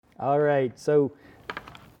All right, so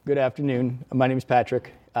good afternoon. My name is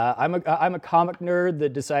Patrick. I'm a comic nerd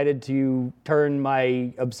that decided to turn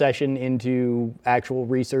my obsession into actual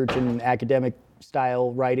research and academic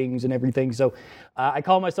style writings and everything. So I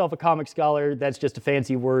call myself a comic scholar. That's just a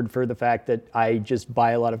fancy word for the fact that I just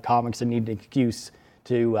buy a lot of comics and need an excuse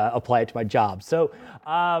to apply it to my job. So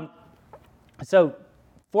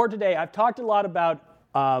for today, I've talked a lot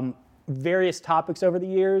about various topics over the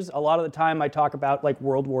years. A lot of the time I talk about like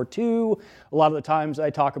World War II. A lot of the times I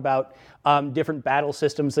talk about different battle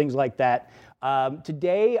systems, things like that.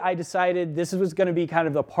 Today I decided this was going to be kind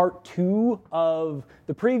of the part 2 of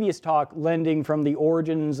the previous talk, lending from the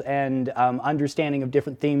origins and understanding of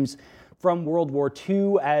different themes from World War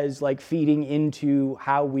II as like feeding into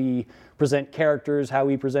how we present characters, how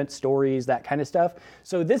we present stories, that kind of stuff.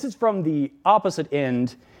 So this is from the opposite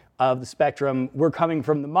end of the spectrum. We're coming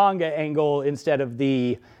from the manga angle instead of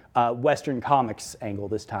the Western comics angle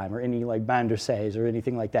this time, or any like bandersais or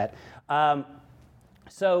anything like that.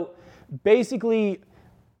 So basically,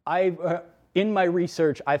 in my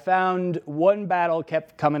research, I found one battle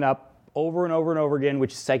kept coming up over and over and over again,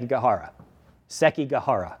 which is Sekigahara.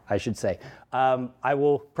 Sekigahara, I should say. I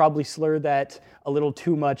will probably slur that a little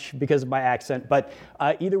too much because of my accent, but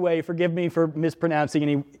either way, forgive me for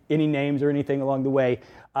mispronouncing any names or anything along the way.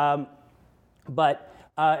 And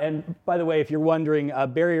by the way, if you're wondering,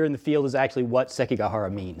 barrier in the field is actually what Sekigahara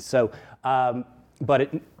means. So, but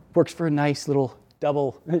it works for a nice little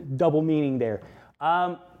double meaning there.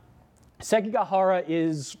 Sekigahara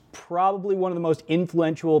is probably one of the most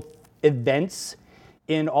influential events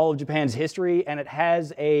in all of Japan's history, and it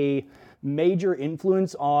has a major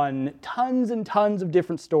influence on tons and tons of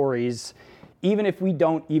different stories, even if we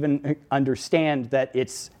don't even understand that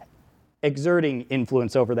it's exerting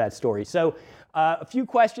influence over that story. So a few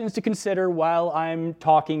questions to consider while I'm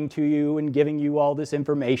talking to you and giving you all this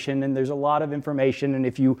information, and there's a lot of information, and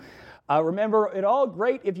if you remember it all,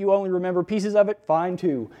 great. If you only remember pieces of it, fine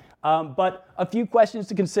too. But a few questions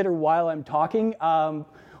to consider while I'm talking.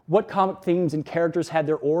 What comic themes and characters had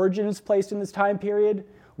their origins placed in this time period?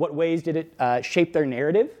 What ways did it shape their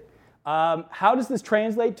narrative? How does this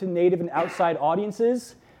translate to native and outside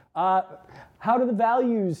audiences? How do the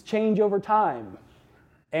values change over time?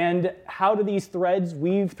 And how do these threads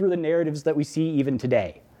weave through the narratives that we see even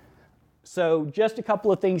today? So just a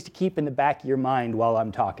couple of things to keep in the back of your mind while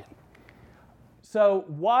I'm talking. So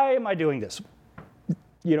why am I doing this?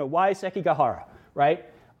 Why Sekigahara, right?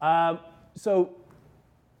 So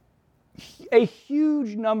a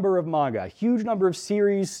huge number of manga, a huge number of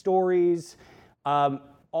series, stories,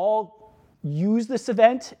 all use this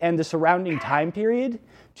event and the surrounding time period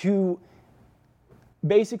to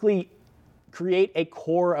basically create a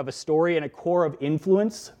core of a story and a core of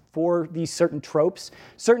influence for these certain tropes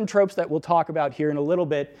that we'll talk about here in a little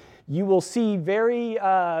bit. You will see very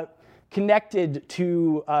connected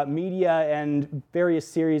to media and various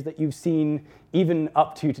series that you've seen even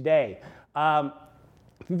up to today.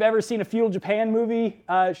 If you've ever seen a feudal Japan movie,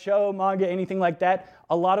 show, manga, anything like that,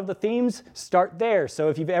 a lot of the themes start there. So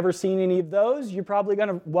if you've ever seen any of those, you're probably going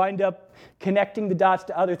to wind up connecting the dots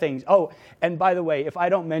to other things. Oh, and by the way, if I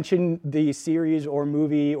don't mention the series or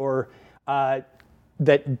movie or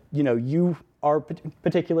that you are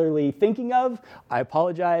particularly thinking of, I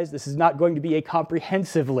apologize. This is not going to be a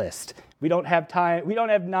comprehensive list. We don't have time. We don't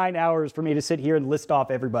have 9 hours for me to sit here and list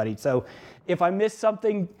off everybody. So if I miss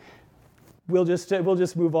something, we'll just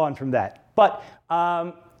move on from that. But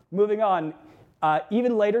moving on,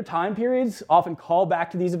 even later time periods often call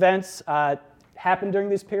back to these events, happened during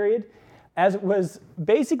this period, as it was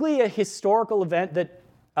basically a historical event that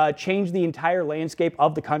changed the entire landscape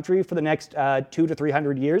of the country for the next 200 to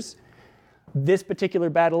 300 years. This particular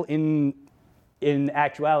battle in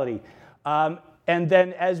actuality. And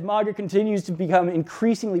then as manga continues to become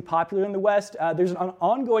increasingly popular in the West, there's an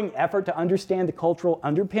ongoing effort to understand the cultural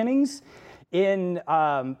underpinnings in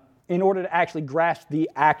order to actually grasp the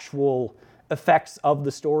actual effects of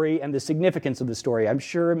the story and the significance of the story. I'm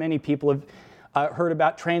sure many people have heard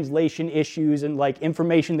about translation issues and like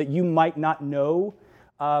information that you might not know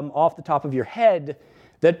off the top of your head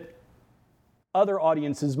that other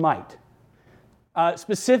audiences might.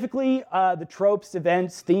 Specifically, the tropes,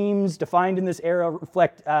 events, themes defined in this era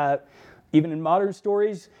reflect, even in modern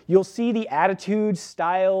stories, you'll see the attitudes,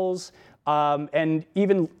 styles, and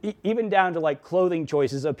even down to like clothing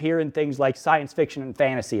choices appear in things like science fiction and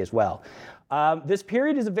fantasy as well. This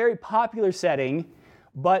period is a very popular setting,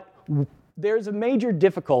 but there's a major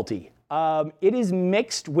difficulty. It is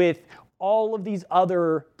mixed with all of these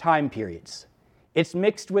other time periods. It's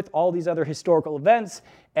mixed with all these other historical events,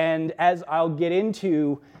 and as I'll get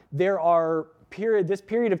into, there are this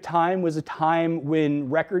period of time was a time when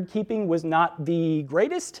record keeping was not the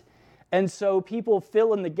greatest. And so people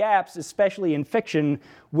fill in the gaps, especially in fiction,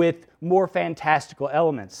 with more fantastical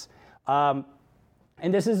elements. And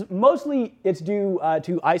this is mostly, it's due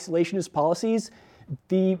to isolationist policies.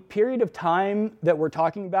 The period of time that we're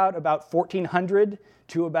talking about 1400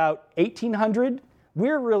 to about 1800,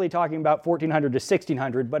 we're really talking about 1400 to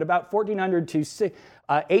 1600, but about 1400 to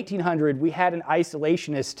 1800, we had an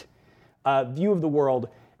isolationist view of the world.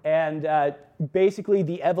 And basically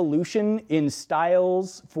the evolution in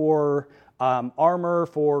styles for armor,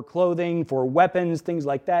 for clothing, for weapons, things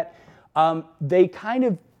like that, they kind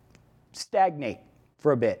of stagnate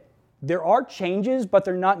for a bit. There are changes, but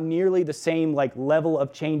they're not nearly the same level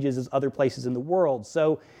of changes as other places in the world.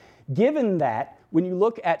 So given that, when you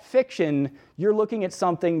look at fiction, you're looking at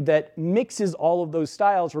something that mixes all of those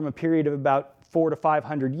styles from a period of about 400 to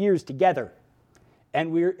 500 years together.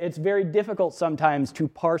 And it's very difficult sometimes to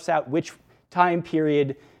parse out which time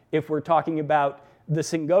period, if we're talking about the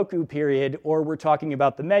Sengoku period, or we're talking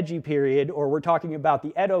about the Meiji period, or we're talking about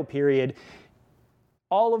the Edo period.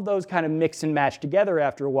 All of those kind of mix and match together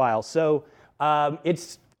after a while. So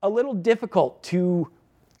it's a little difficult to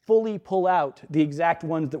fully pull out the exact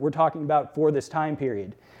ones that we're talking about for this time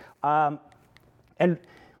period. And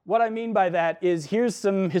what I mean by that is here's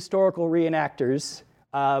some historical reenactors,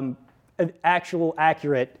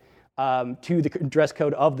 accurate to the dress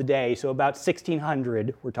code of the day, so about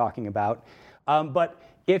 1600 we're talking about. But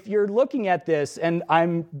if you're looking at this, and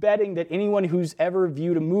I'm betting that anyone who's ever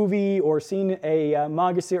viewed a movie or seen a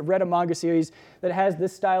read a manga series that has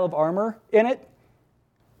this style of armor in it,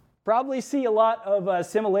 probably see a lot of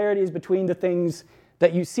similarities between the things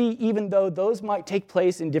that you see, even though those might take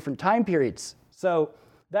place in different time periods. So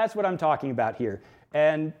that's what I'm talking about here.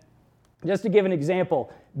 And just to give an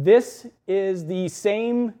example, this is the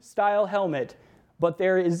same style helmet, but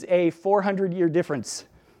there is a 400-year difference.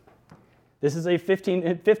 This is a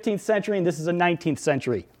 15th century, and this is a 19th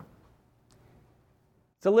century.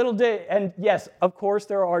 It's a little, and yes, of course,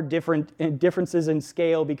 there are differences in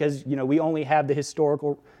scale because we only have the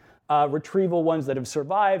historical retrieval ones that have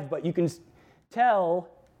survived, but you can tell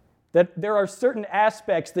that there are certain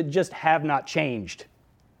aspects that just have not changed.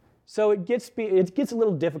 So it gets a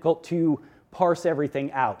little difficult to parse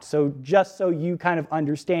everything out. So just so you kind of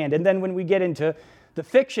understand, and then when we get into the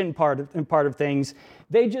fiction part of things,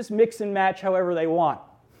 they just mix and match however they want.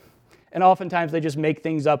 And oftentimes they just make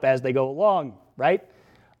things up as they go along, right?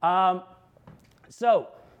 So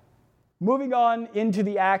moving on into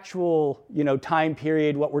the actual time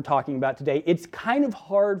period, what we're talking about today, it's kind of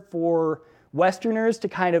hard for Westerners to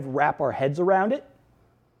kind of wrap our heads around it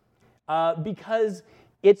because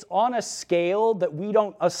it's on a scale that we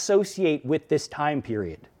don't associate with this time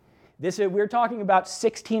period. We're talking about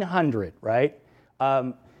 1600, right?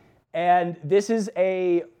 And this is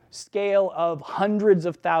a scale of hundreds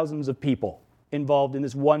of thousands of people involved in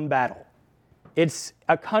this one battle. It's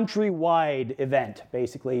a countrywide event,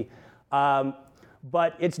 basically.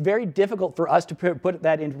 But it's very difficult for us to put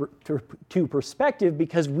that into perspective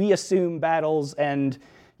because we assume battles and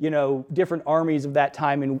different armies of that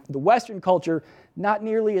time in the Western culture not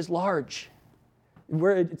nearly as large.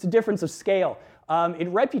 It's a difference of scale.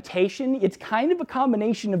 In reputation, it's kind of a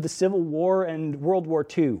combination of the Civil War and World War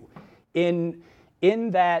II in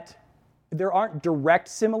that there aren't direct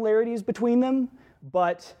similarities between them,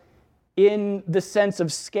 but in the sense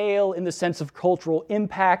of scale, in the sense of cultural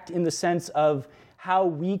impact, in the sense of how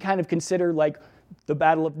we kind of consider the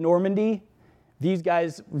Battle of Normandy. These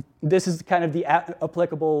guys, this is kind of the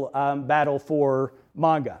applicable battle for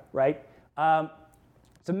manga, right?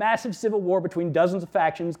 It's a massive civil war between dozens of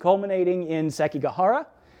factions culminating in Seikigahara.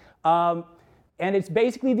 And it's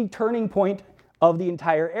basically the turning point of the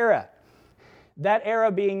entire era. That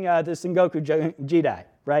era being the Sengoku Jidai,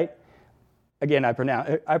 right? Again, I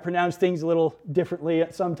pronounce things a little differently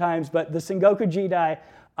sometimes, but the Sengoku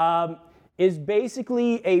Jidai is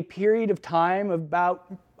basically a period of time of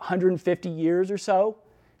about 150 years or so.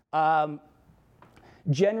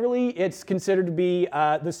 Generally, it's considered to be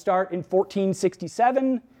the start in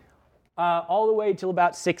 1467 all the way till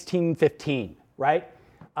about 1615, right?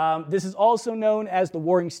 This is also known as the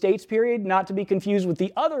Warring States period, not to be confused with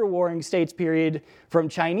the other Warring States period from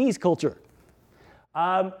Chinese culture.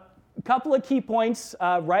 A couple of key points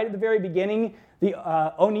right at the very beginning. The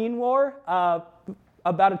Onin War,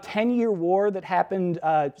 about a 10-year war that happened,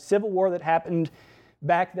 civil war that happened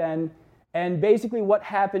back then. And basically what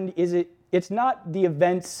happened is it's not the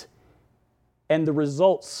events and the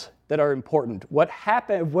results that are important. What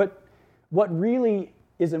happened, what really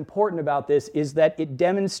is important about this is that it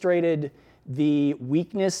demonstrated the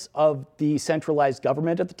weakness of the centralized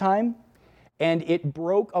government at the time, and it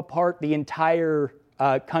broke apart the entire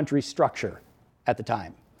country structure at the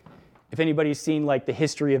time. If anybody's seen like the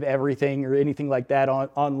history of everything or anything like that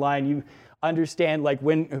online, you understand like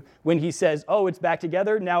when he says, oh, it's back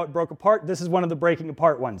together, now it broke apart, this is one of the breaking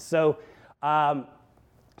apart ones. So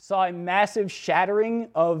saw a massive shattering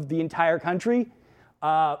of the entire country.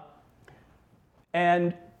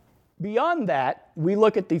 And beyond that, we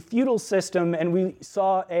look at the feudal system and we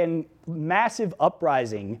saw a massive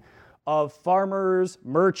uprising of farmers,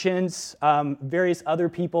 merchants, various other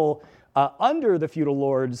people under the feudal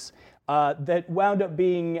lords that wound up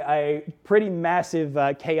being a pretty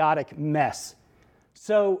massive chaotic mess.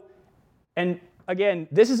 So, and again,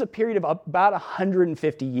 this is a period of about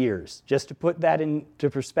 150 years, just to put that into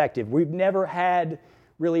perspective. We've never had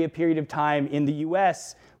really a period of time in the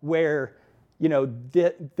US where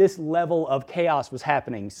this level of chaos was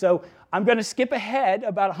happening. So I'm going to skip ahead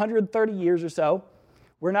about 130 years or so.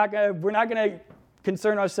 We're not going to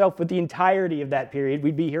concern ourselves with the entirety of that period.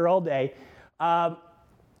 We'd be here all day.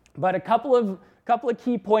 But a couple of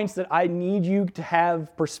key points that I need you to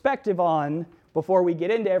have perspective on before we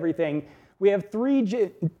get into everything. We have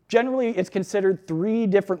generally it's considered three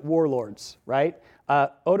different warlords, right?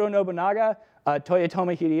 Oda Nobunaga,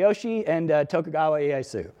 Toyotomi Hideyoshi, and Tokugawa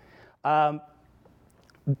Ieyasu.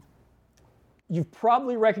 You've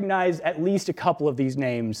probably recognized at least a couple of these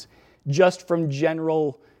names just from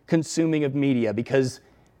general consuming of media, because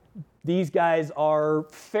these guys are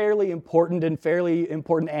fairly important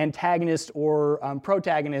antagonists or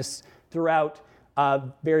protagonists throughout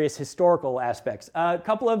various historical aspects. A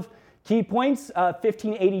couple of key points: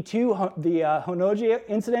 1582, the Honnoji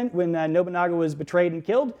incident when Nobunaga was betrayed and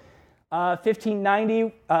killed.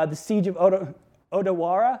 1590, the siege of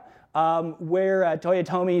Odawara, where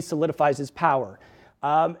Toyotomi solidifies his power.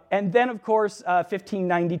 And then, of course,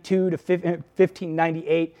 1592 to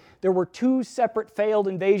 1598, there were two separate failed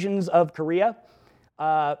invasions of Korea.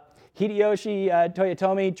 Hideyoshi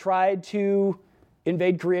Toyotomi tried to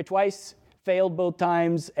invade Korea twice, failed both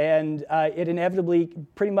times, and it inevitably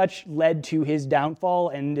pretty much led to his downfall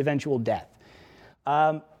and eventual death.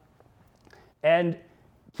 And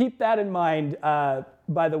keep that in mind,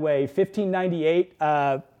 by the way, 1598,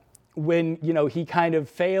 when he kind of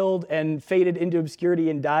failed and faded into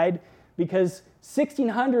obscurity and died, because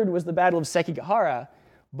 1600 was the Battle of Sekigahara,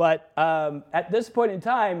 but at this point in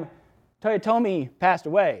time, Toyotomi passed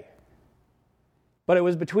away. But it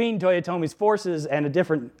was between Toyotomi's forces and a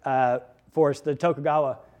different force, the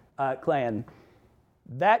Tokugawa clan.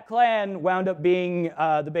 That clan wound up being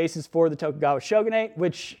the basis for the Tokugawa shogunate,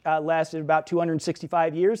 which lasted about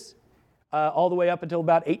 265 years, all the way up until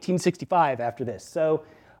about 1865 after this. So,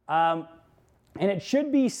 and it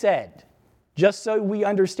should be said, just so we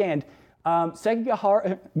understand,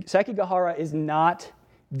 Sekigahara is not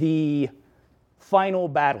the final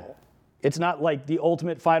battle. It's not like the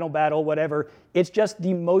ultimate final battle, whatever. It's just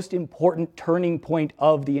the most important turning point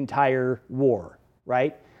of the entire war,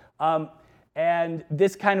 right? And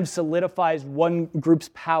this kind of solidifies one group's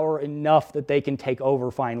power enough that they can take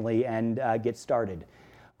over finally and get started.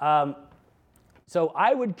 So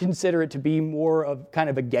I would consider it to be more of kind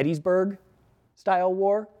of a Gettysburg style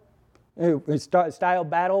war, style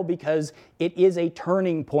battle, because it is a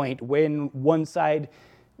turning point when one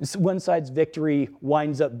side's victory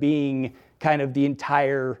winds up being kind of the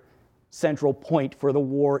entire central point for the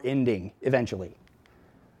war ending eventually.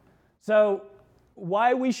 So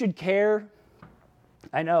why we should care?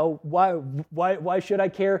 I know, why should I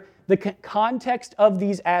care? The context of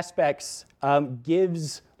these aspects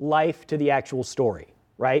gives life to the actual story,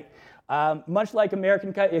 right? Much like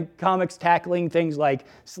American comics tackling things like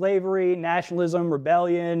slavery, nationalism,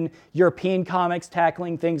 rebellion, European comics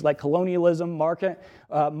tackling things like colonialism,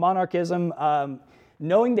 monarchism,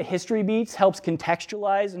 knowing the history beats helps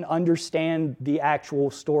contextualize and understand the actual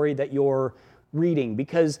story that you're reading.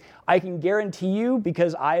 Because I can guarantee you,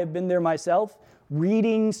 because I have been there myself,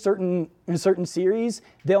 reading certain series,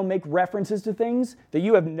 they'll make references to things that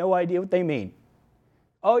you have no idea what they mean.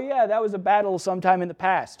 Oh yeah, that was a battle sometime in the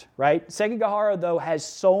past, right? Sekigahara, though, has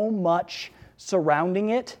so much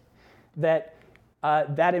surrounding it that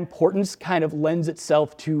that importance kind of lends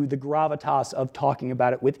itself to the gravitas of talking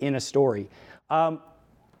about it within a story. A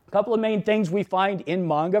couple of main things we find in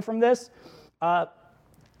manga from this.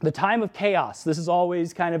 The time of chaos. This is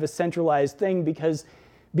always kind of a centralized thing because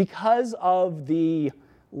of the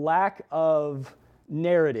lack of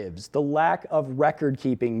narratives, the lack of record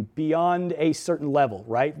keeping beyond a certain level,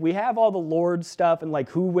 right? We have all the lord stuff and like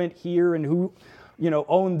who went here and who,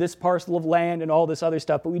 owned this parcel of land and all this other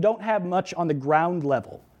stuff, but we don't have much on the ground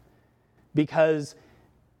level. because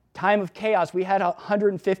time of chaos, we had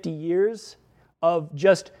 150 years of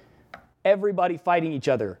just everybody fighting each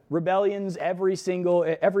other. Rebellions every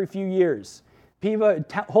few years.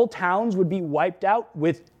 Whole towns would be wiped out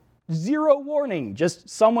with zero warning. Just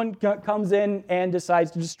someone comes in and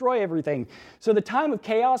decides to destroy everything. So the time of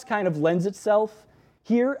chaos kind of lends itself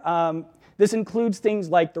here. This includes things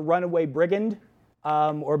like the runaway brigand,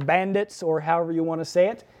 or bandits, or however you want to say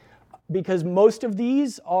it, because most of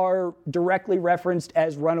these are directly referenced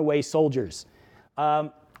as runaway soldiers.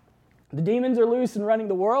 The demons are loose and running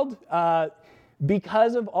the world.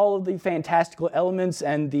 Because of all of the fantastical elements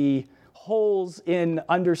and the holes in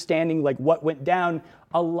understanding like what went down,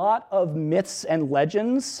 a lot of myths and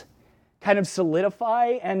legends kind of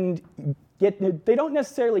solidify and they don't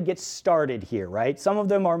necessarily get started here, right? Some of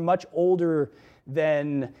them are much older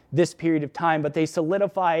than this period of time, but they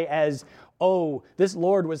solidify as, oh, this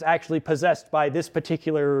lord was actually possessed by this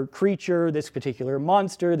particular creature, this particular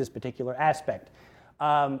monster, this particular aspect.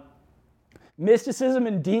 Mysticism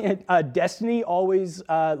and destiny always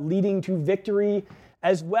leading to victory,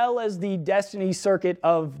 as well as the destiny circuit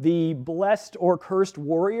of the blessed or cursed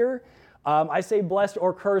warrior. I say blessed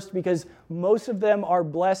or cursed because most of them are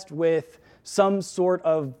blessed with some sort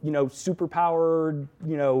of, superpowered,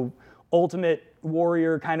 ultimate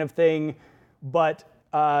warrior kind of thing, but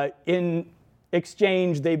in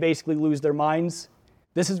exchange, they basically lose their minds.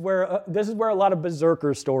 This is where a lot of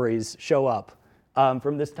berserker stories show up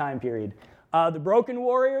from this time period. The broken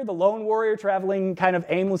warrior, the lone warrior traveling kind of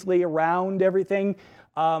aimlessly around everything.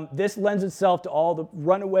 This lends itself to all the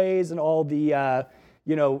runaways and all the,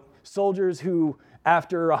 soldiers who,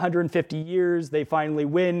 after 150 years, they finally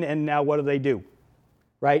win, and now what do?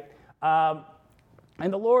 Right?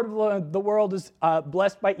 And the Lord of the world is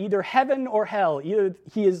blessed by either heaven or hell. Either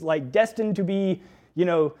he is like destined to be,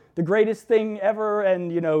 the greatest thing ever,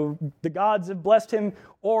 and, the gods have blessed him,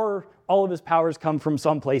 or all of his powers come from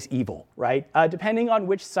someplace evil, right? Depending on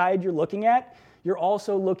which side you're looking at, you're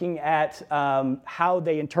also looking at how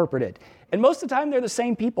they interpret it. And most of the time, they're the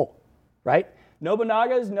same people, right?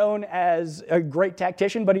 Nobunaga is known as a great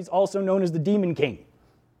tactician, but he's also known as the Demon King.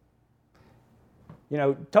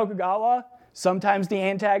 Tokugawa, sometimes the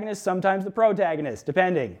antagonist, sometimes the protagonist,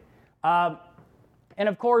 depending. And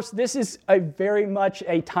of course, this is very much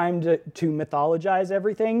a time to mythologize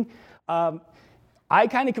everything. I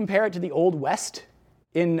kind of compare it to the Old West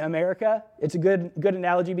in America. It's a good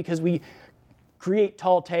analogy because we create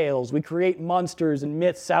tall tales, we create monsters and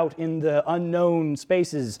myths out in the unknown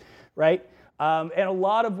spaces, right? And a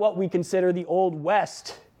lot of what we consider the Old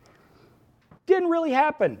West didn't really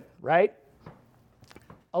happen, right?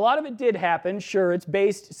 A lot of it did happen, sure. It's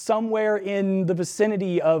based somewhere in the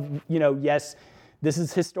vicinity of, yes, this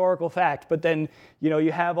is historical fact, but then,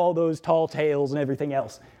 you have all those tall tales and everything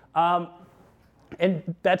else.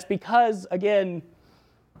 And that's because, again,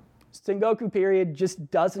 Sengoku period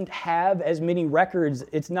just doesn't have as many records.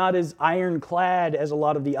 It's not as ironclad as a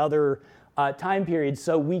lot of the other time periods,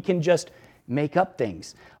 so we can just make up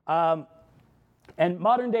things. And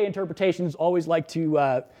modern day interpretations always like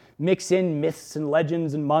to mix in myths and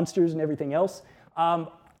legends and monsters and everything else.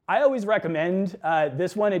 I always recommend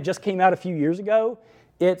this one. It just came out a few years ago.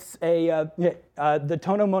 It's the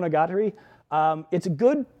Tono Monogatari. It's a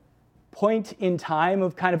good point in time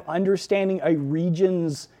of kind of understanding a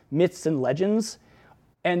region's myths and legends.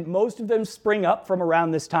 And most of them spring up from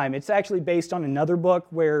around this time. It's actually based on another book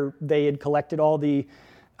where they had collected all the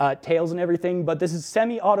tales and everything. But this is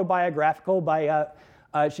semi-autobiographical by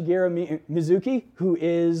Shigeru Mizuki, who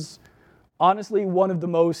is honestly one of the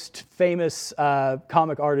most famous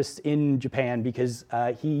comic artists in Japan because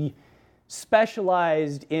he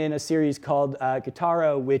specialized in a series called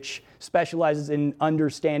Kitaro, which specializes in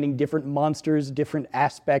understanding different monsters, different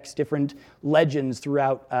aspects, different legends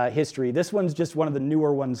throughout history. This one's just one of the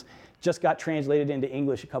newer ones, just got translated into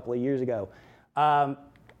English a couple of years ago.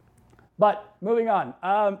 But moving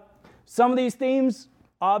on, some of these themes,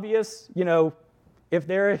 obvious, if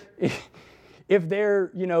they're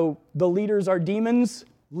the leaders are demons,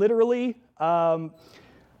 literally. Some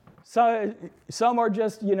are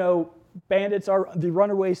just, bandits are the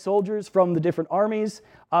runaway soldiers from the different armies.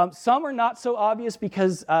 Some are not so obvious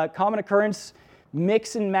because common occurrence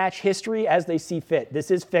mix and match history as they see fit.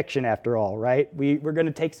 This is fiction after all, right? We're going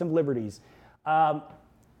to take some liberties.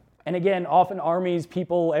 And again, often armies,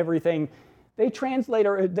 people, everything, they translate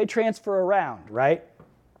or they transfer around, right?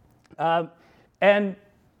 And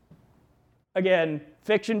again,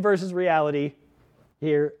 fiction versus reality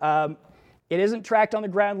here. It isn't tracked on the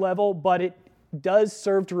ground level, but it does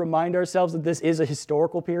serve to remind ourselves that this is a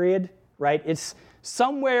historical period, right? It's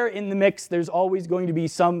somewhere in the mix, there's always going to be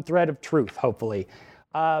some thread of truth, hopefully.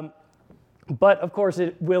 But of course,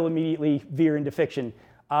 it will immediately veer into fiction.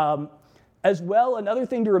 As well, another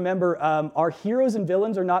thing to remember, our heroes and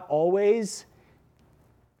villains are not always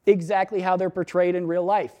exactly how they're portrayed in real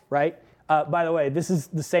life, right? By the way, this is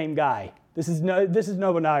the same guy. This is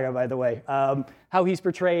Nobunaga, by the way. How he's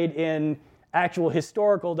portrayed in actual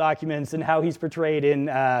historical documents and how he's portrayed in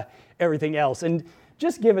everything else. And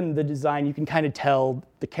just given the design, you can kind of tell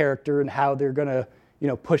the character and how they're going to,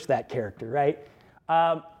 push that character, right?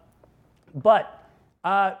 But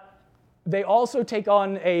they also take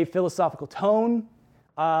on a philosophical tone,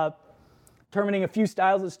 determining a few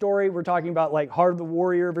styles of story. We're talking about like Heart of the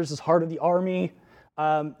Warrior versus Heart of the Army,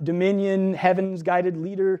 Dominion, Heaven's Guided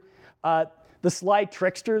Leader. The Sly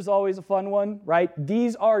Trickster is always a fun one, right?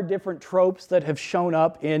 These are different tropes that have shown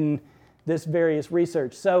up in this various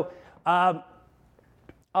research. So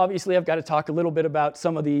obviously I've got to talk a little bit about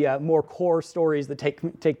some of the more core stories that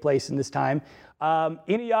take place in this time.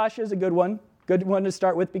 Inuyasha is a good one to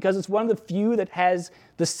start with because it's one of the few that has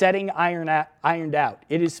the setting ironed out.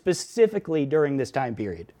 It is specifically during this time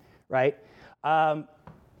period, right?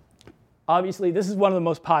 Obviously, this is one of the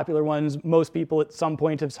most popular ones. Most people at some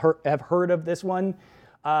point have heard of this one.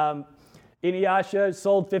 Inuyasha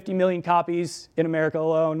sold 50 million copies in America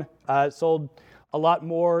alone. Sold a lot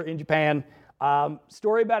more in Japan.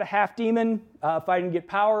 Story about a half-demon fighting to get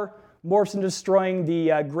power, morphs into destroying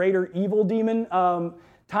the greater evil demon.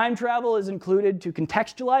 Time travel is included to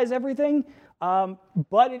contextualize everything,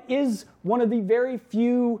 but it is one of the very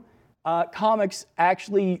few comics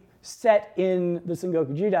actually set in the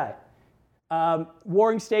Sengoku Jidai.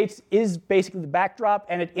 Warring States is basically the backdrop,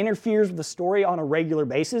 and it interferes with the story on a regular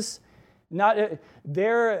basis.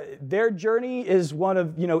 Their journey is one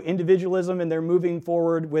of individualism, and they're moving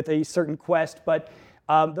forward with a certain quest. But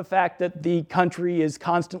the fact that the country is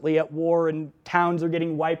constantly at war and towns are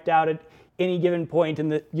getting wiped out at any given point,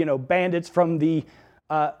 and the bandits from the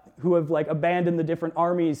who have like abandoned the different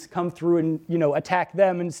armies come through and attack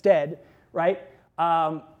them instead, right?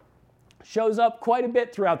 Shows up quite a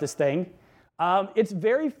bit throughout this thing. It's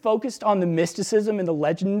very focused on the mysticism and the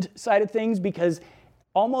legend side of things because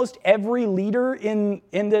almost every leader in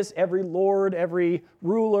this, every lord, every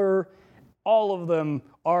ruler, all of them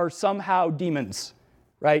are somehow demons,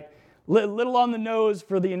 right? Little on the nose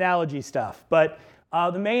for the analogy stuff, but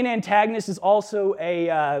the main antagonist is also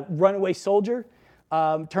a runaway soldier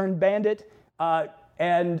turned bandit,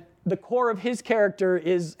 and the core of his character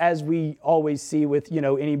is, as we always see with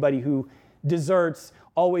anybody who deserts,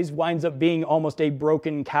 always winds up being almost a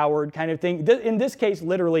broken coward kind of thing. In this case,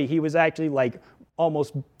 literally, he was actually like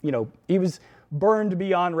almost, he was burned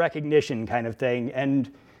beyond recognition kind of thing,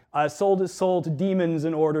 and sold his soul to demons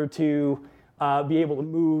in order to be able to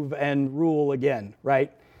move and rule again,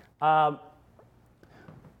 right?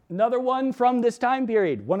 Another one from this time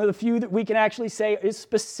period, one of the few that we can actually say is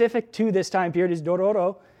specific to this time period, is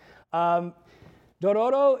Dororo.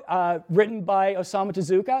 Dororo, written by Osamu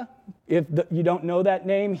Tezuka. If you don't know that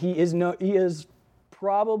name, he is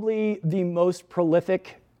probably the most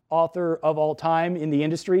prolific author of all time in the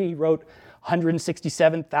industry. He wrote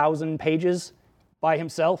 167,000 pages by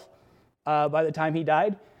himself by the time he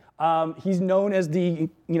died. He's known as the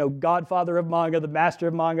godfather of manga, the master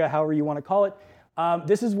of manga, however you want to call it.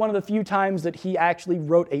 This is one of the few times that he actually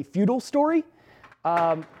wrote a feudal story.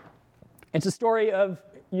 It's a story of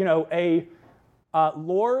a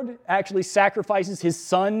lord actually sacrifices his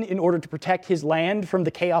son in order to protect his land from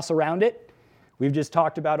the chaos around it. We've just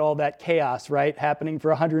talked about all that chaos, right, happening for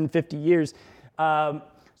 150 years.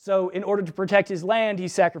 So in order to protect his land, he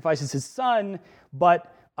sacrifices his son,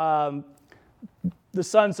 but the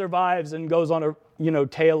son survives and goes on a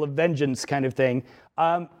tale of vengeance kind of thing.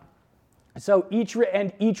 So each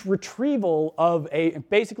retrieval of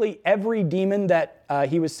basically every demon that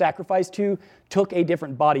he was sacrificed to took a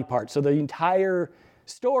different body part. So the entire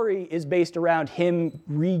story is based around him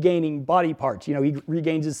regaining body parts. He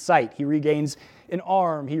regains his sight, he regains an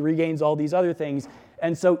arm, he regains all these other things.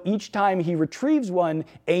 And so each time he retrieves one,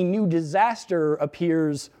 a new disaster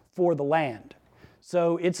appears for the land.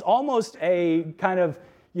 So it's almost a kind of,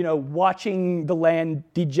 watching the land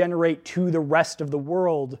degenerate to the rest of the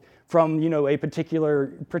world from, a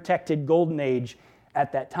particular protected golden age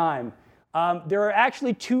at that time. There are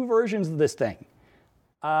actually two versions of this thing.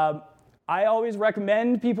 I always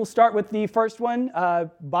recommend people start with the first one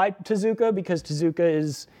by Tezuka because Tezuka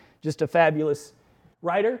is just a fabulous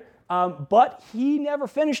writer. But he never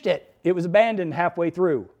finished it. It was abandoned halfway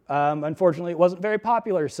through. Unfortunately, it wasn't very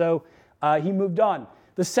popular, so he moved on.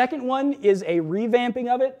 The second one is a revamping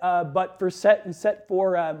of it, but set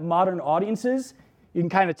for modern audiences. you can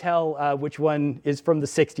kind of tell which one is from the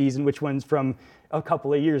 60s and which one's from a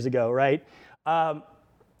couple of years ago, right?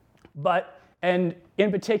 And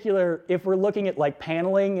in particular, if we're looking at like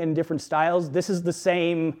paneling and different styles, this is the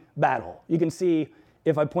same battle. You can see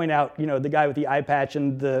if I point out, the guy with the eye patch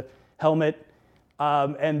and the helmet,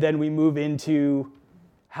 and then we move into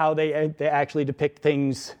how they actually depict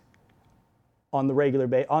things on the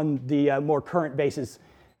regular on the more current basis.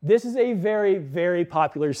 This is a very, very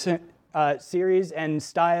popular series and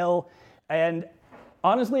style, and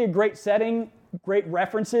honestly, a great setting, great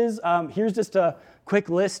references. Here's just a quick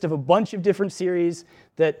list of a bunch of different series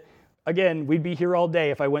that, again, we'd be here all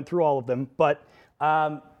day if I went through all of them, but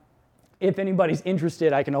if anybody's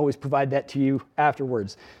interested, I can always provide that to you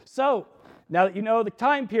afterwards. So, now that you know the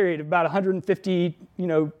time period of about 150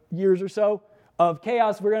 years or so of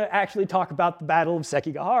chaos, we're going to actually talk about the Battle of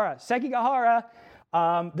Sekigahara.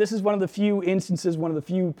 Sekigahara, this is one of the few instances, one of the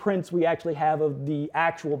few prints we actually have of the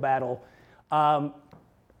actual battle.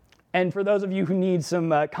 And for those of you who need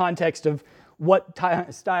some context of what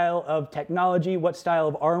style of technology, what style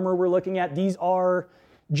of armor we're looking at, these are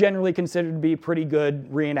generally considered to be pretty good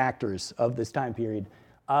reenactors of this time period.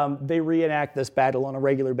 They reenact this battle on a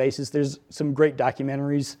regular basis. There's some great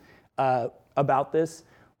documentaries about this.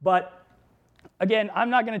 But again, I'm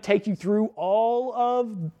not going to take you through all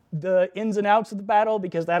of the ins and outs of the battle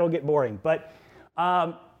because that'll get boring. But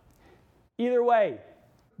either way,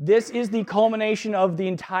 this is the culmination of the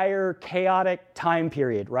entire chaotic time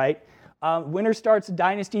period, right? Winter starts a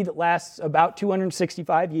dynasty that lasts about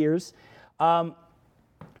 265 years.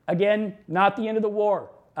 Again, not the end of the war,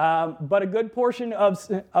 but a good portion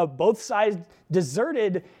of both sides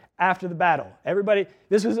deserted after the battle.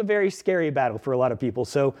 This was a very scary battle for a lot of people.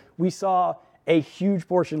 So we saw a huge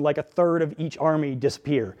portion, like a third of each army,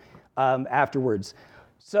 disappear afterwards.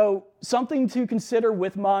 So something to consider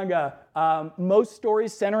with manga, most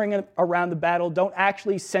stories centering around the battle don't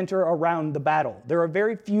actually center around the battle. There are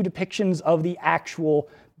very few depictions of the actual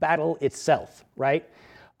battle itself, right?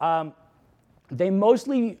 They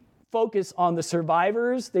mostly focus on the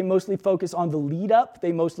survivors. They mostly focus on the lead up.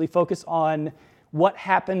 They mostly focus on what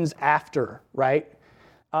happens after, right?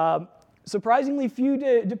 Surprisingly few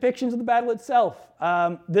depictions of the battle itself.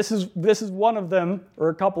 This is one of them, or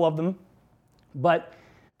a couple of them, but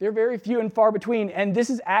they're very few and far between. And this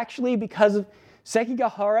is actually because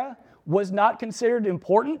Sekigahara was not considered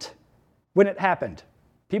important when it happened.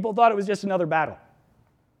 People thought it was just another battle.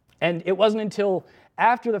 And it wasn't until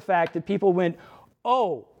after the fact that people went,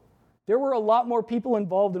 oh, there were a lot more people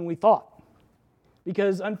involved than we thought.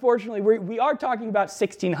 Because unfortunately, we are talking about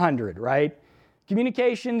 1600, right?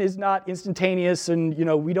 Communication is not instantaneous, and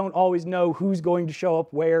we don't always know who's going to show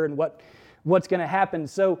up where and what's going to happen.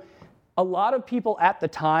 So a lot of people at the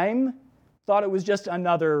time thought it was just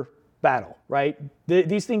another battle, right?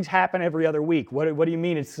 These things happen every other week. What do you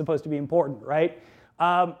mean it's supposed to be important, right?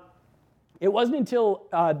 It wasn't until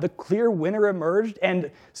the clear winner emerged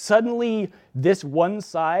and suddenly this one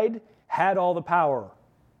side had all the power.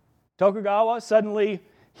 Tokugawa, suddenly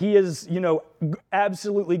he is,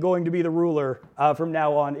 absolutely going to be the ruler from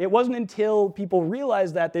now on. It wasn't until people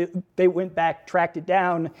realized that they went back, tracked it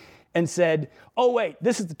down, and said, oh wait,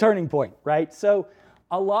 this is the turning point, right? So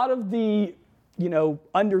a lot of the,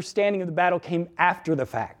 understanding of the battle came after the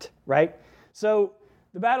fact, right? So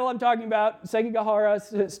the battle I'm talking about,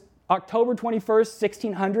 Sekigahara, October 21st,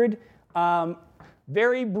 1600.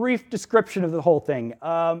 Very brief description of the whole thing.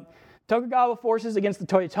 Tokugawa forces against the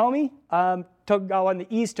Toyotomi. Tokugawa in the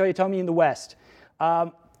east, Toyotomi in the west.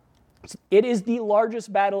 It is the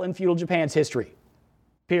largest battle in feudal Japan's history,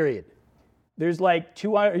 period. There's like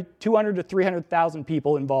 200 to 300,000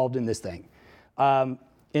 people involved in this thing in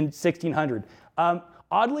 1600.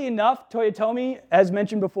 Oddly enough, Toyotomi, as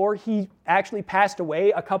mentioned before, he actually passed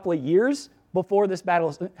away a couple of years before this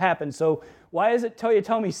battle happened. So why is it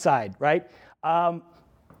Toyotomi's side, right?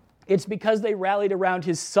 It's because they rallied around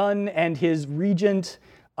his son and his regent,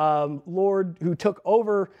 lord, who took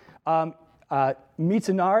over,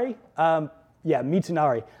 Mitsunari.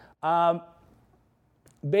 Mitsunari.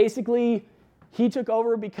 Basically, he took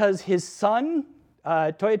over because his son,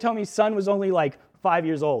 Toyotomi's son, was only like 5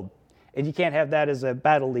 years old. And you can't have that as a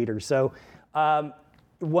battle leader. So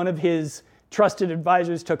one of his trusted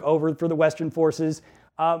advisors took over for the Western forces.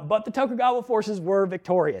 But the Tokugawa forces were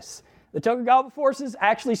victorious. The Tokugawa forces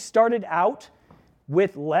actually started out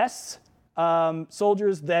with less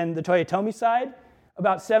soldiers than the Toyotomi side,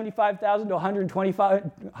 about 75,000 to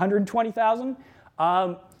 120,000.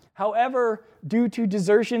 However, due to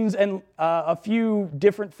desertions and a few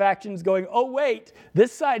different factions going, oh wait,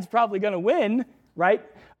 this side's probably going to win, right?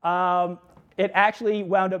 it actually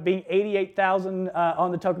wound up being 88,000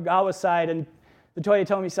 on the Tokugawa side, and the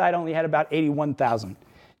Toyotomi side only had about 81,000.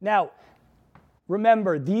 Now,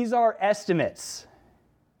 remember, these are estimates.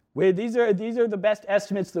 These are the best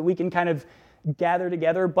estimates that we can kind of gather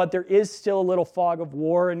together, but there is still a little fog of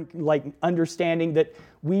war and like understanding that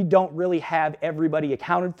we don't really have everybody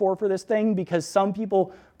accounted for this thing, because some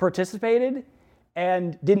people participated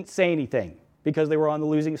and didn't say anything because they were on the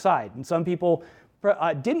losing side, and some people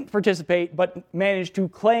didn't participate but managed to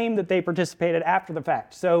claim that they participated after the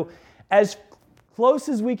fact. So as close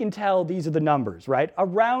as we can tell, these are the numbers, right?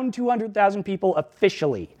 Around 200,000 people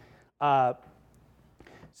officially.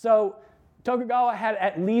 So Tokugawa had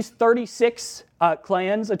at least 36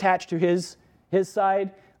 clans attached to his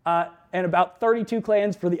side, and about 32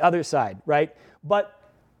 clans for the other side, right? But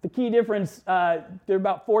the key difference, there are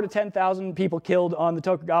about 4,000 to 10,000 people killed on the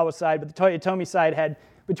Tokugawa side, but the Toyotomi side had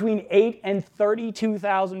between 8,000 and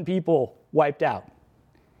 32,000 people wiped out.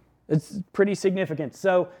 It's pretty significant.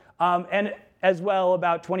 So, and as well,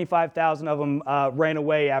 about 25,000 of them ran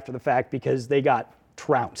away after the fact because they got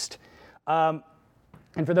trounced. And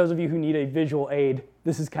for those of you who need a visual aid,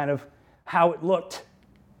 this is kind of how it looked.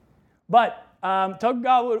 But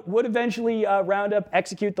Tokugawa would eventually round up,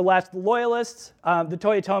 execute the last of the loyalists, the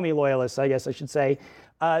Toyotomi loyalists, I guess I should say,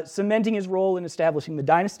 cementing his role in establishing the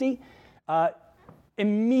dynasty.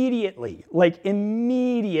 Immediately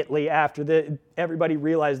after everybody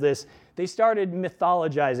realized this, they started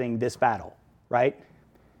mythologizing this battle, right?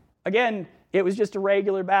 Again, it was just a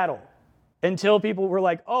regular battle until people were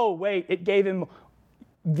like, oh, wait, it gave him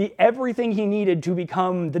everything he needed to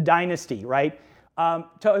become the dynasty, right?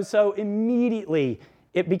 So immediately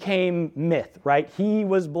it became myth, right? He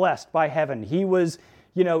was blessed by heaven. He was,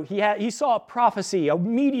 he saw a prophecy. A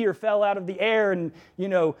meteor fell out of the air and,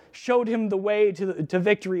 showed him the way to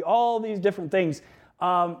victory. All these different things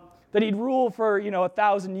that he'd rule for,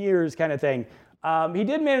 1,000 years, kind of thing. He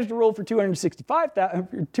did manage to rule for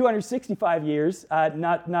 265 years,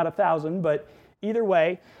 not 1,000, but either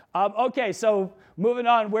way. Okay, so moving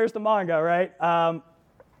on, where's the manga, right?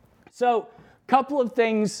 So, couple of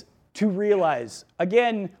things to realize.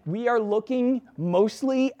 Again, we are looking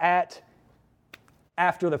mostly at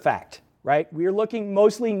after the fact, right? We are looking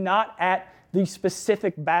mostly not at the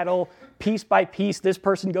specific battle, piece by piece. This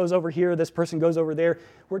person goes over here, this person goes over there.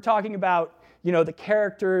 We're talking about, the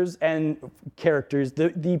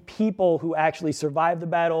the people who actually survived the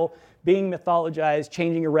battle, being mythologized,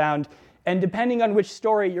 changing around. And depending on which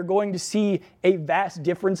story, you're going to see a vast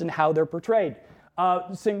difference in how they're portrayed.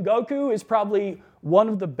 Sengoku is probably one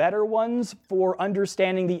of the better ones for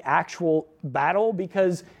understanding the actual battle,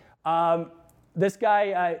 because this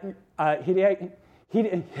guy, Hideki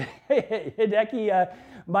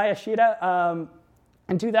Mayashita,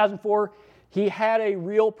 in 2004, he had a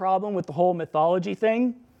real problem with the whole mythology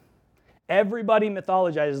thing. Everybody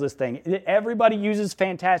mythologizes this thing. Everybody uses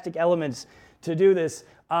fantastic elements to do this.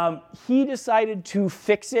 He decided to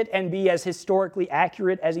fix it and be as historically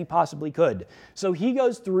accurate as he possibly could. So he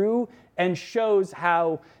goes through and shows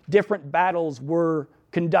how different battles were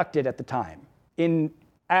conducted at the time in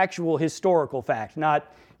actual historical fact,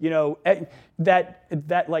 not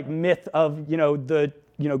that like myth of the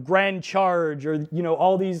grand charge, or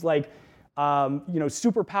all these like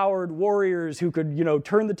superpowered warriors who could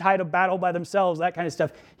turn the tide of battle by themselves, that kind of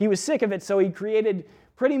stuff. He was sick of it, so he created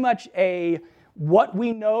pretty much what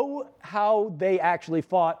we know how they actually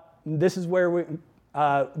fought. This is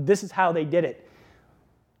this is how they did it.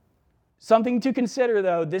 Something to consider,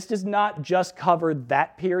 though, this does not just cover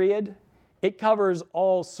that period. It covers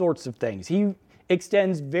all sorts of things. He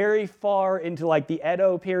extends very far into like the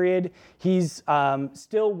Edo period. He's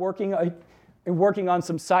still working on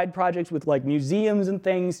some side projects with like museums and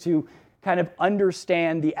things to kind of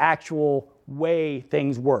understand the actual way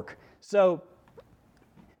things work. So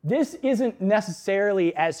this isn't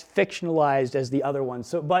necessarily as fictionalized as the other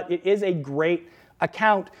ones, but it is a great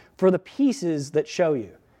account for the pieces that show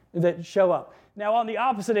up. Now, on the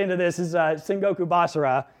opposite end of this is Sengoku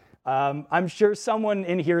Basara. I'm sure someone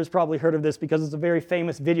in here has probably heard of this because it's a very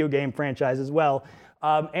famous video game franchise as well,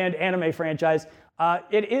 and anime franchise.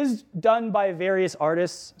 It is done by various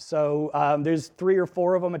artists, so there's 3 or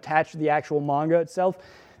 4 of them attached to the actual manga itself.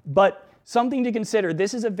 But something to consider,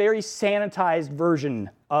 this is a very sanitized version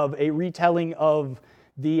of a retelling of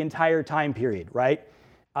the entire time period, right?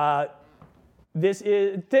 This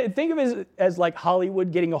is, think of it as like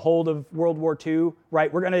Hollywood getting a hold of World War II,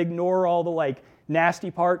 right? We're going to ignore all the like nasty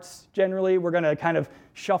parts generally. We're going to kind of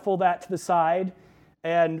shuffle that to the side,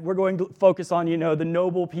 and we're going to focus on, the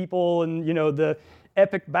noble people and, the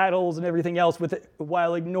epic battles and everything else with it,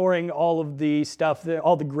 while ignoring all of the stuff,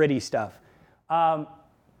 all the gritty stuff.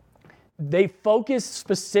 They focus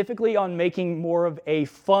specifically on making more of a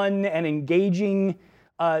fun and engaging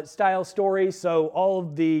style story. So all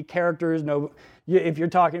of the characters, if you're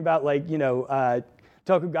talking about like,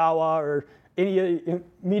 Tokugawa or any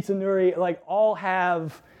Mitsunari, like all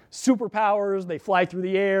have superpowers. They fly through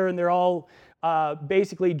the air, and they're all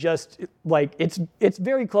basically just like it's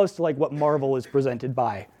very close to like what Marvel is presented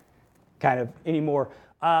by, kind of anymore.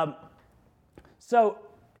 So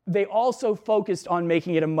they also focused on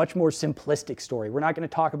making it a much more simplistic story. We're not going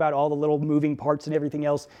to talk about all the little moving parts and everything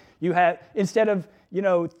else. You have, instead of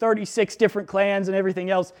 36 different clans and everything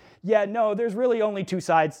else, there's really only two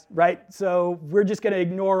sides, right? So we're just going to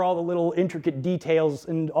ignore all the little intricate details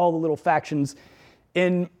and all the little factions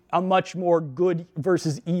in a much more good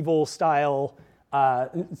versus evil style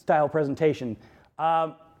presentation.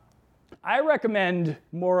 I recommend,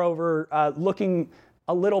 moreover, looking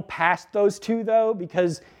a little past those two, though,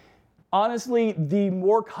 because honestly, the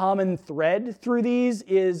more common thread through these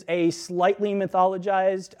is a slightly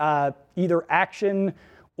mythologized, either action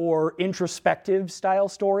or introspective style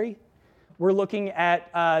story. We're looking at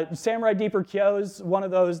Samurai Deeper Kyo's one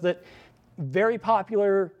of those that very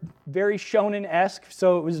popular, very shonen-esque,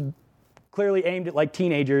 so it was clearly aimed at like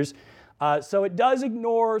teenagers. So it does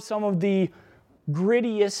ignore some of the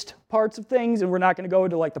grittiest parts of things, and we're not going to go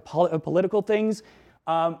into like the political things.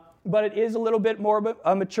 But it is a little bit more of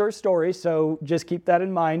a mature story, so just keep that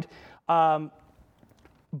in mind.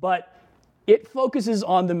 But it focuses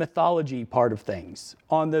on the mythology part of things,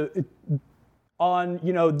 on the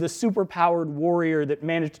superpowered warrior that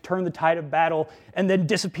managed to turn the tide of battle and then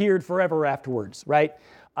disappeared forever afterwards, right?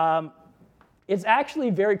 It's actually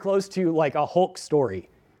very close to like a Hulk story,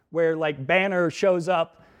 where like Banner shows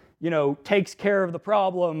up, takes care of the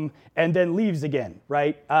problem and then leaves again,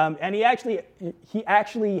 right? And he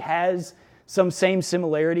actually has some same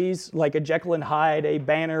similarities, like a Jekyll and Hyde, a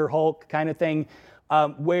Banner Hulk kind of thing,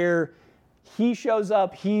 where he shows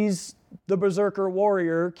up, he's the berserker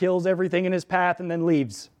warrior, kills everything in his path and then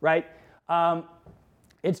leaves, right?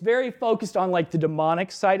 It's very focused on like the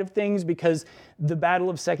demonic side of things, because the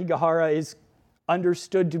Battle of Sekigahara is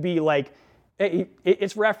understood to be like,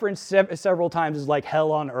 it's referenced several times as like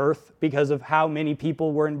hell on earth because of how many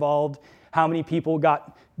people were involved, how many people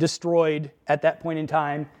got destroyed at that point in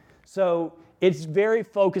time. So it's very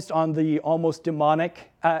focused on the almost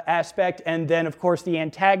demonic aspect. And then, of course, the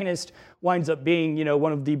antagonist winds up being,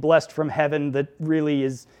 one of the blessed from heaven that really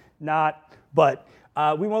is not. But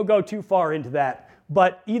we won't go too far into that.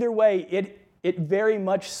 But either way, it very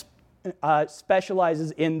much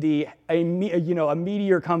specializes in a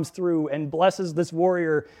meteor comes through and blesses this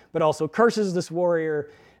warrior, but also curses this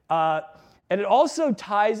warrior. And it also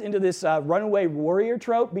ties into this runaway warrior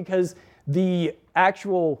trope, because the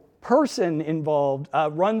actual person involved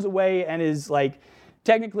runs away and is like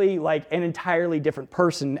technically like an entirely different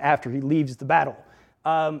person after he leaves the battle.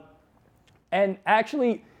 And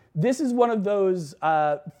actually, this is one of those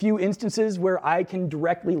few instances where I can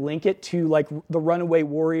directly link it to like the runaway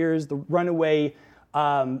warriors, the runaway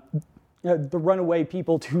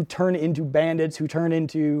people who turn into bandits, who turn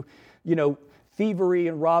into, thievery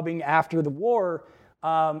and robbing after the war.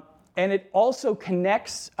 And it also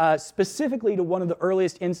connects specifically to one of the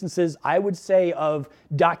earliest instances, I would say, of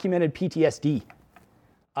documented PTSD.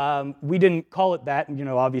 We didn't call it that,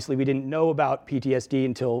 obviously we didn't know about PTSD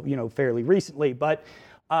until, fairly recently, but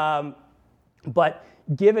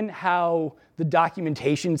given how the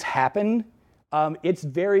documentations happen, it's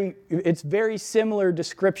very similar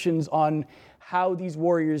descriptions on how these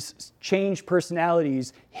warriors changed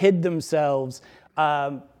personalities, hid themselves,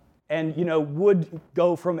 and would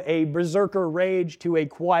go from a berserker rage to a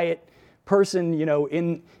quiet person,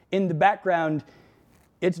 in the background.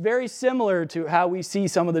 It's very similar to how we see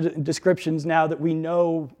some of the descriptions now that we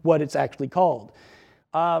know what it's actually called.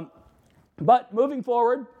 But moving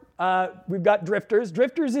forward, we've got Drifters.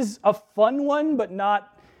 Drifters is a fun one, but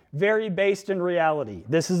not very based in reality.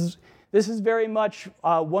 This is very much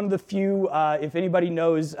one of the few, if anybody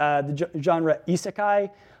knows the genre isekai,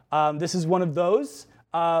 this is one of those,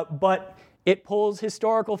 but it pulls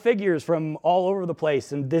historical figures from all over the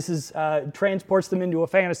place, and this is transports them into a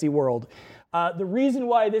fantasy world. The reason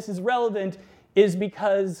why this is relevant is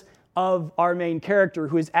because of our main character,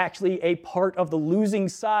 who is actually a part of the losing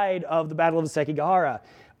side of the Battle of Sekigahara.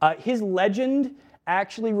 His legend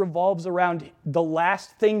actually revolves around the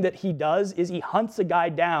last thing that he does is he hunts a guy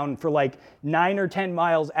down for like 9 or 10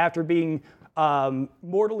 miles after being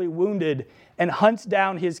mortally wounded, and hunts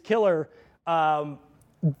down his killer.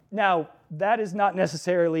 Now, that is not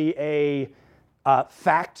necessarily a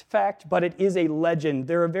fact, but it is a legend.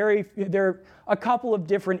 There are a couple of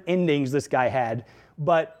different endings this guy had,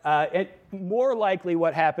 but more likely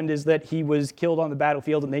what happened is that he was killed on the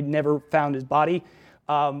battlefield and they never found his body.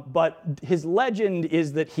 But his legend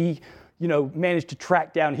is that he, managed to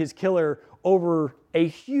track down his killer over a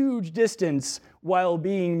huge distance while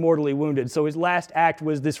being mortally wounded. So his last act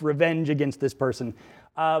was this revenge against this person.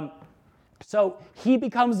 So he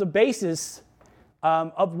becomes the basis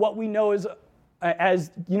of what we know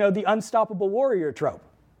as the unstoppable warrior trope.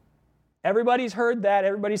 Everybody's heard that.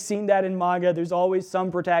 Everybody's seen that in manga. There's always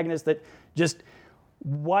some protagonist that just,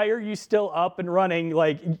 why are you still up and running?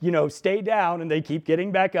 Stay down, and they keep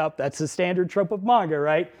getting back up. That's the standard trope of manga,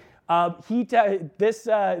 right? This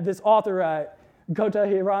author, Kota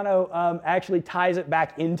Hirano, actually ties it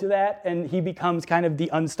back into that, and he becomes kind of the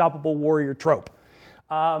unstoppable warrior trope.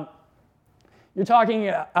 You're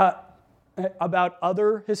talking about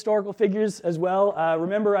other historical figures as well.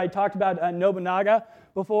 Remember I talked about Nobunaga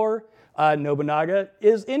before? Nobunaga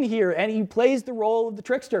is in here, and he plays the role of the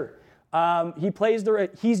trickster.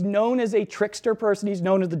 He's known as a trickster person. He's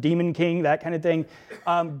known as the Demon King, that kind of thing.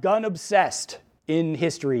 Gun obsessed in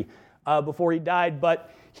history before he died,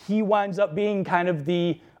 but he winds up being kind of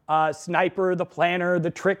the sniper, the planner, the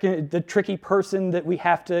tricky person that we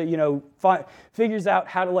have to, figures out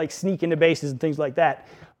how to sneak into bases and things like that.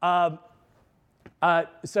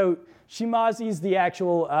 So Shimazi's the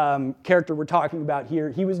actual character we're talking about here.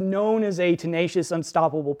 He was known as a tenacious,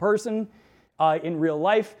 unstoppable person in real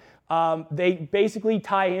life. They basically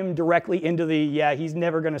tie him directly into he's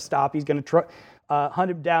never going to stop. He's going to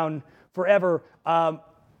hunt him down forever.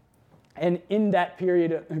 And in that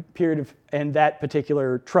period and that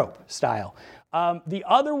particular trope style. The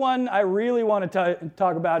other one I really want to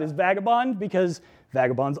talk about is Vagabond, because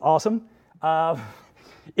Vagabond's awesome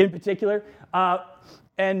in particular.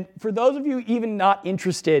 And for those of you even not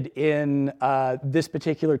interested in this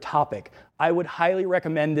particular topic, I would highly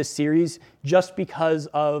recommend this series just because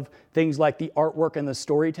of things like the artwork and the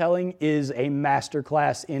storytelling is a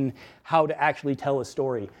masterclass in how to actually tell a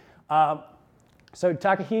story. So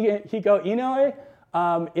Takahiko Inoue,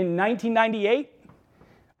 in 1998,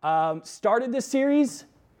 started this series.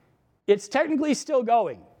 It's technically still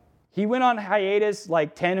going. He went on hiatus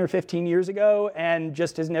 10 or 15 years ago and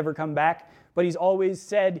just has never come back, but he's always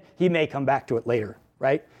said he may come back to it later,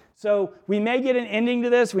 right? So we may get an ending to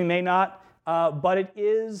this, we may not, but it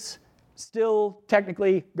is still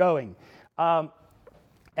technically going.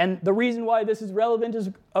 And the reason why this is relevant is,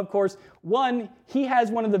 of course, one, he has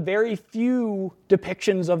one of the very few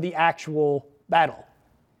depictions of the actual battle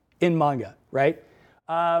in manga, right?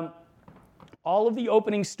 All of the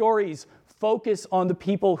opening stories focus on the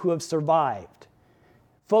people who have survived.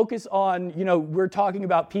 Focus on, we're talking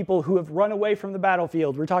about people who have run away from the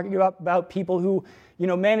battlefield. We're talking about people who,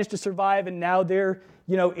 managed to survive and now they're,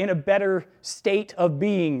 in a better state of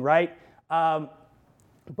being, right?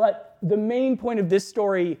 But the main point of this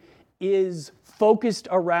story is focused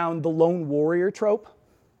around the lone warrior trope.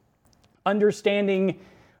 Understanding,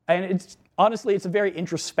 and it's a very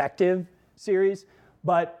introspective series,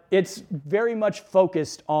 but it's very much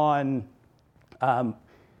focused on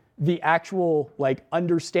the actual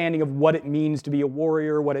understanding of what it means to be a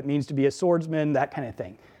warrior, what it means to be a swordsman, that kind of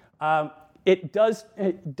thing. It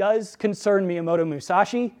does concern Miyamoto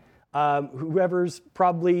Musashi. Whoever's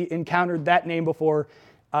probably encountered that name before,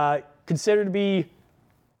 considered to be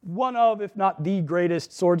one of, if not the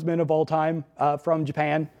greatest swordsman of all time from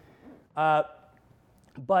Japan.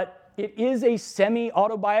 But it is a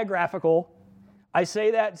semi-autobiographical. I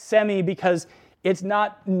say that semi because it's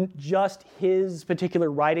not just his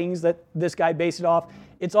particular writings that this guy based it off.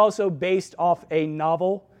 It's also based off a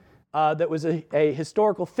novel that was a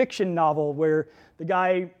historical fiction novel where the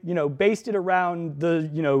guy, based it around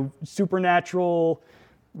the, supernatural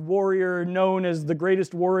warrior known as the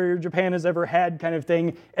greatest warrior Japan has ever had kind of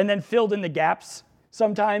thing, and then filled in the gaps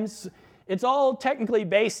sometimes. It's all technically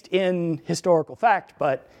based in historical fact,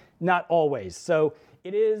 but not always. So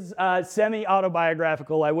it is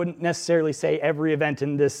semi-autobiographical. I wouldn't necessarily say every event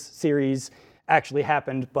in this series actually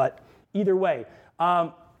happened, but either way.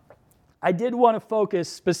 I did want to focus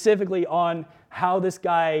specifically on how this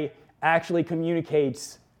guy actually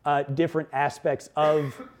communicates different aspects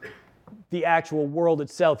of the actual world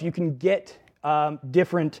itself. You can get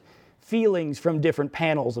different feelings from different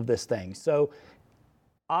panels of this thing. So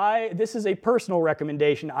this is a personal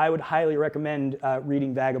recommendation. I would highly recommend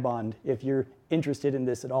reading Vagabond if you're interested in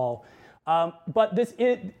this at all. But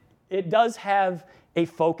it does have a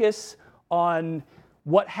focus on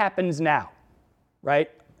what happens now, right?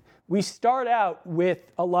 we start out with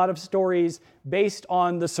a lot of stories based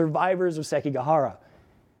on the survivors of Sekigahara.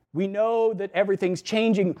 We know that everything's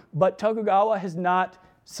changing, but Tokugawa has not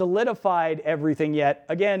solidified everything yet.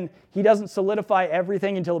 Again, he doesn't solidify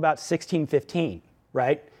everything until about 1615,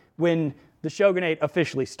 right? When the shogunate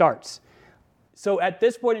officially starts. So at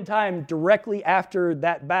this point in time, directly after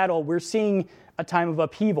that battle, we're seeing a time of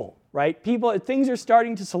upheaval, right? Things are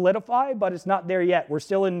starting to solidify, but it's not there yet. We're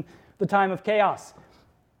still in the time of chaos.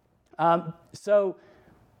 So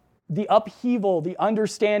the upheaval, the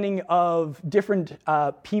understanding of different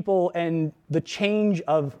people and the change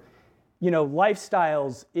of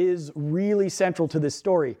lifestyles is really central to this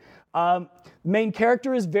story. The main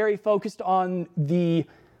character is very focused on the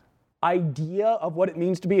idea of what it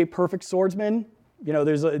means to be a perfect swordsman.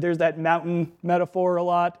 There's that mountain metaphor a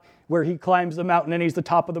lot, where he climbs the mountain and he's the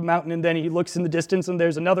top of the mountain, and then he looks in the distance and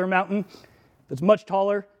there's another mountain that's much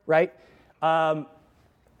taller, right?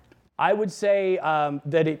 I would say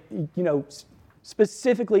that it,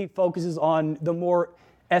 specifically focuses on the more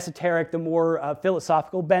esoteric, the more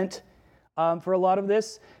philosophical bent for a lot of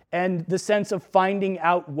this, and the sense of finding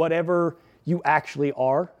out whatever you actually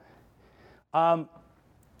are.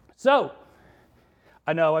 So,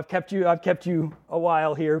 I know I've kept you a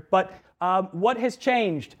while here, but what has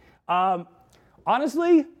changed?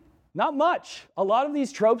 Honestly, not much. A lot of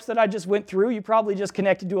these tropes that I just went through, you probably just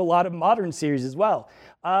connected to a lot of modern series as well.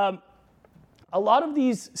 A lot of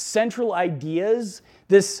these central ideas,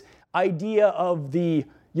 this idea of the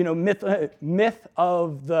myth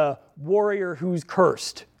of the warrior who's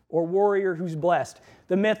cursed or warrior who's blessed,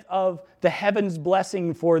 the myth of the heaven's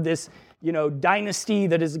blessing for this dynasty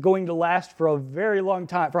that is going to last for a very long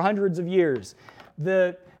time, for hundreds of years,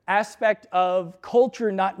 the aspect of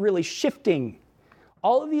culture not really shifting.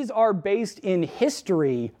 All of these are based in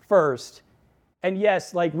history first, and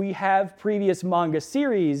yes, like we have previous manga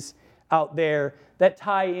series out there that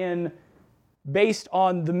tie in based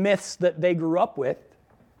on the myths that they grew up with.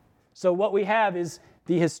 So what we have is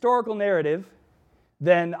the historical narrative,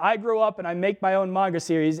 then I grow up and I make my own manga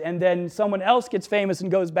series, and then someone else gets famous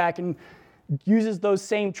and goes back and uses those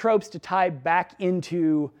same tropes to tie back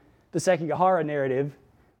into the Sekigahara narrative,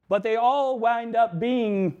 but they all wind up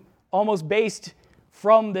being almost based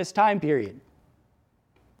from this time period,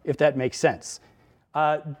 if that makes sense.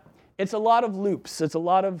 It's a lot of loops. It's a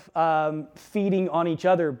lot of feeding on each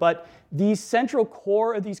other. But these central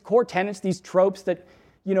core, these core tenets, these tropes that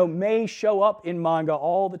may show up in manga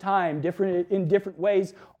all the time, in different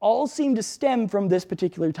ways, all seem to stem from this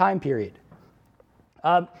particular time period.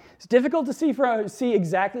 It's difficult to see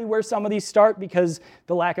exactly where some of these start because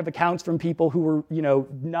the lack of accounts from people who were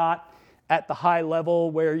not at the high level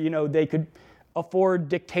where they could afford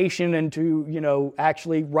dictation and to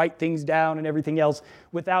actually write things down and everything else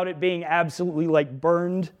without it being absolutely like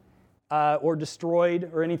burned or destroyed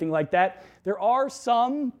or anything like that. There are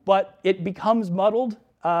some, but it becomes muddled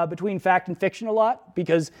between fact and fiction a lot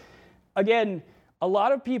because, again, a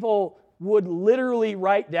lot of people would literally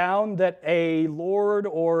write down that a lord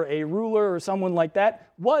or a ruler or someone like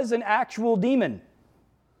that was an actual demon.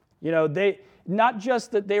 They not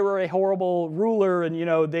just that they were a horrible ruler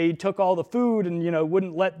and they took all the food and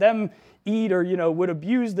wouldn't let them eat or would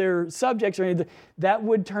abuse their subjects or anything. That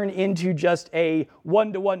would turn into just a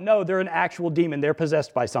one-to-one. No, they're an actual demon. They're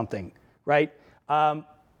possessed by something, right?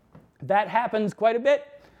 That happens quite a bit.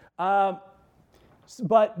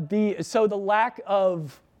 But the lack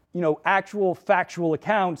of actual factual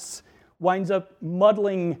accounts winds up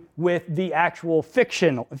muddling with the actual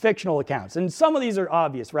fictional accounts. And some of these are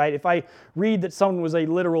obvious, right? If I read that someone was a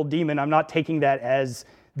literal demon, I'm not taking that as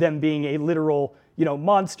them being a literal,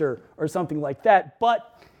 monster or something like that.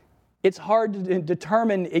 But it's hard to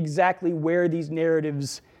determine exactly where these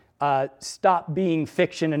narratives stop being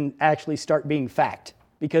fiction and actually start being fact.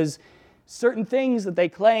 Because certain things that they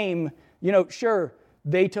claim, sure,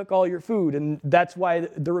 they took all your food, and that's why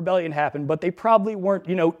the rebellion happened. But they probably weren't,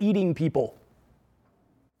 eating people.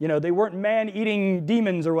 They weren't man-eating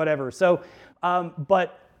demons or whatever. So,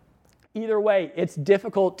 but either way, it's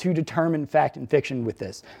difficult to determine fact and fiction with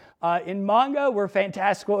this. In manga, where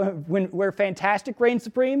fantastic reigns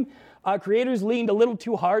supreme, creators leaned a little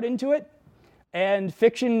too hard into it, and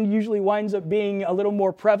fiction usually winds up being a little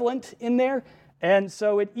more prevalent in there, and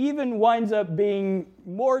so it even winds up being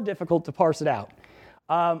more difficult to parse it out.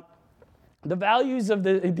 The values of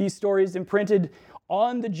these stories imprinted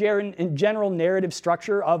on the general narrative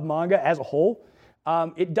structure of manga as a whole.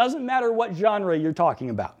 It doesn't matter what genre you're talking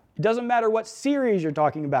about. It doesn't matter what series you're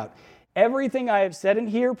talking about. Everything I have said in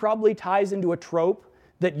here probably ties into a trope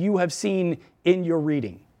that you have seen in your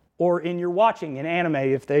reading or in your watching an anime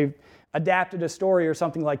if they've adapted a story or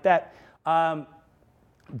something like that.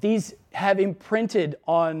 These have imprinted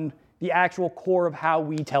on the actual core of how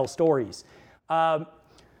we tell stories.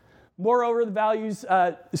 Moreover, the values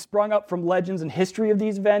sprung up from legends and history of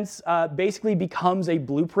these events basically becomes a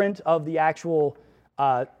blueprint of the actual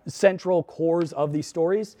central cores of these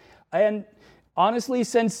stories. And honestly,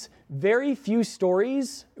 since very few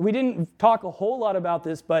stories, we didn't talk a whole lot about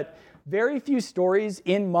this, but very few stories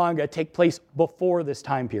in manga take place before this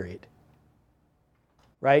time period,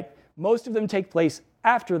 right? Most of them take place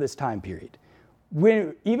after this time period.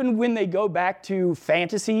 Even when they go back to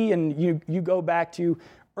fantasy, and you go back to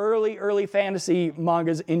early fantasy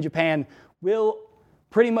mangas in Japan, will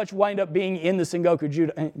pretty much wind up being in the Sengoku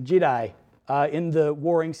Jidai, in the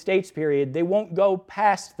Warring States period. They won't go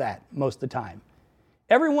past that most of the time.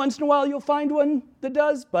 Every once in a while you'll find one that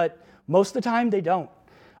does, but most of the time they don't.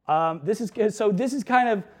 This is kind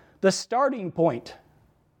of the starting point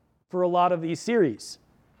for a lot of these series.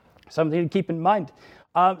 Something to keep in mind.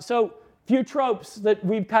 So few tropes that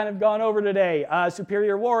we've kind of gone over today.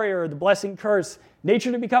 Superior warrior, the blessing curse,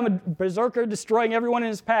 nature to become a berserker, destroying everyone in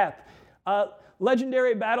his path.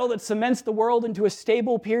 Legendary battle that cements the world into a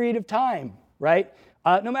stable period of time, right?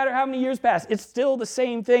 No matter how many years pass, it's still the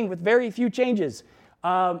same thing with very few changes.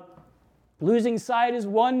 Losing side is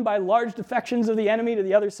won by large defections of the enemy to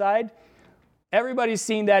the other side. Everybody's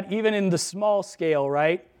seen that even in the small scale,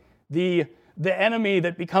 right? The enemy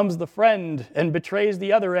that becomes the friend and betrays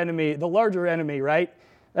the other enemy, the larger enemy, right?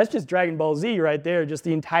 That's just Dragon Ball Z right there, just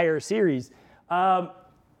the entire series.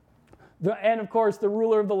 And of course, the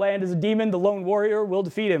ruler of the land is a demon. The lone warrior will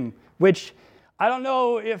defeat him, which I don't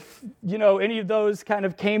know if, any of those kind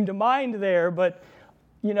of came to mind there, but,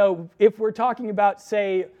 if we're talking about,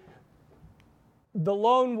 say, the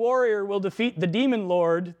lone warrior will defeat the demon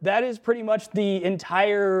lord, that is pretty much the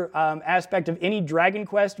entire aspect of any Dragon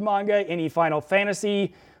Quest manga, any Final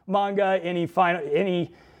Fantasy manga,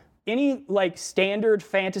 any like standard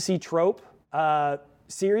fantasy trope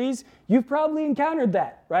series. You've probably encountered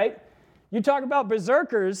that, right? You talk about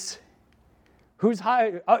berserkers, you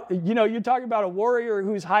talk about a warrior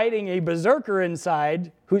who's hiding a berserker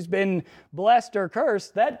inside, who's been blessed or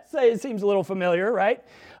cursed. That seems a little familiar, right?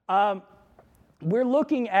 We're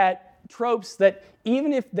looking at tropes that,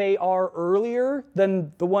 even if they are earlier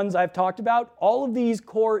than the ones I've talked about, all of these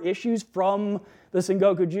core issues from the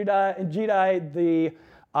Sengoku Jidai, the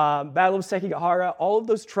Battle of Sekigahara, all of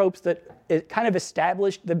those tropes that kind of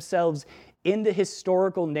established themselves in the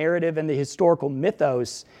historical narrative and the historical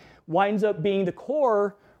mythos winds up being the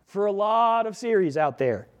core for a lot of series out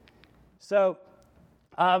there. So,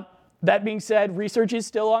 that being said, research is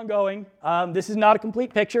still ongoing. This is not a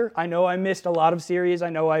complete picture. I know I missed a lot of series. I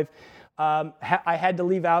know I had to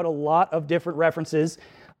leave out a lot of different references.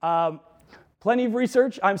 Plenty of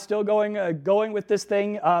research. I'm still going with this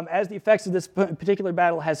thing, as the effects of this particular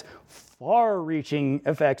battle has far-reaching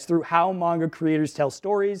effects through how manga creators tell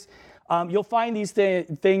stories. You'll find these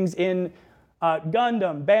things in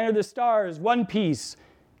Gundam, Banner of the Stars, One Piece,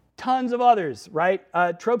 tons of others, right?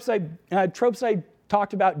 Tropes I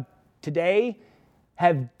talked about today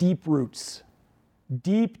have deep roots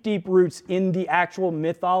in the actual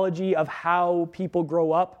mythology of how people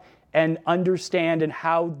grow up and understand and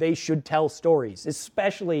how they should tell stories,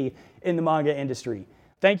 especially in the manga industry.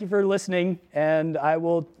 Thank you for listening, and I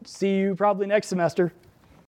will see you probably next semester.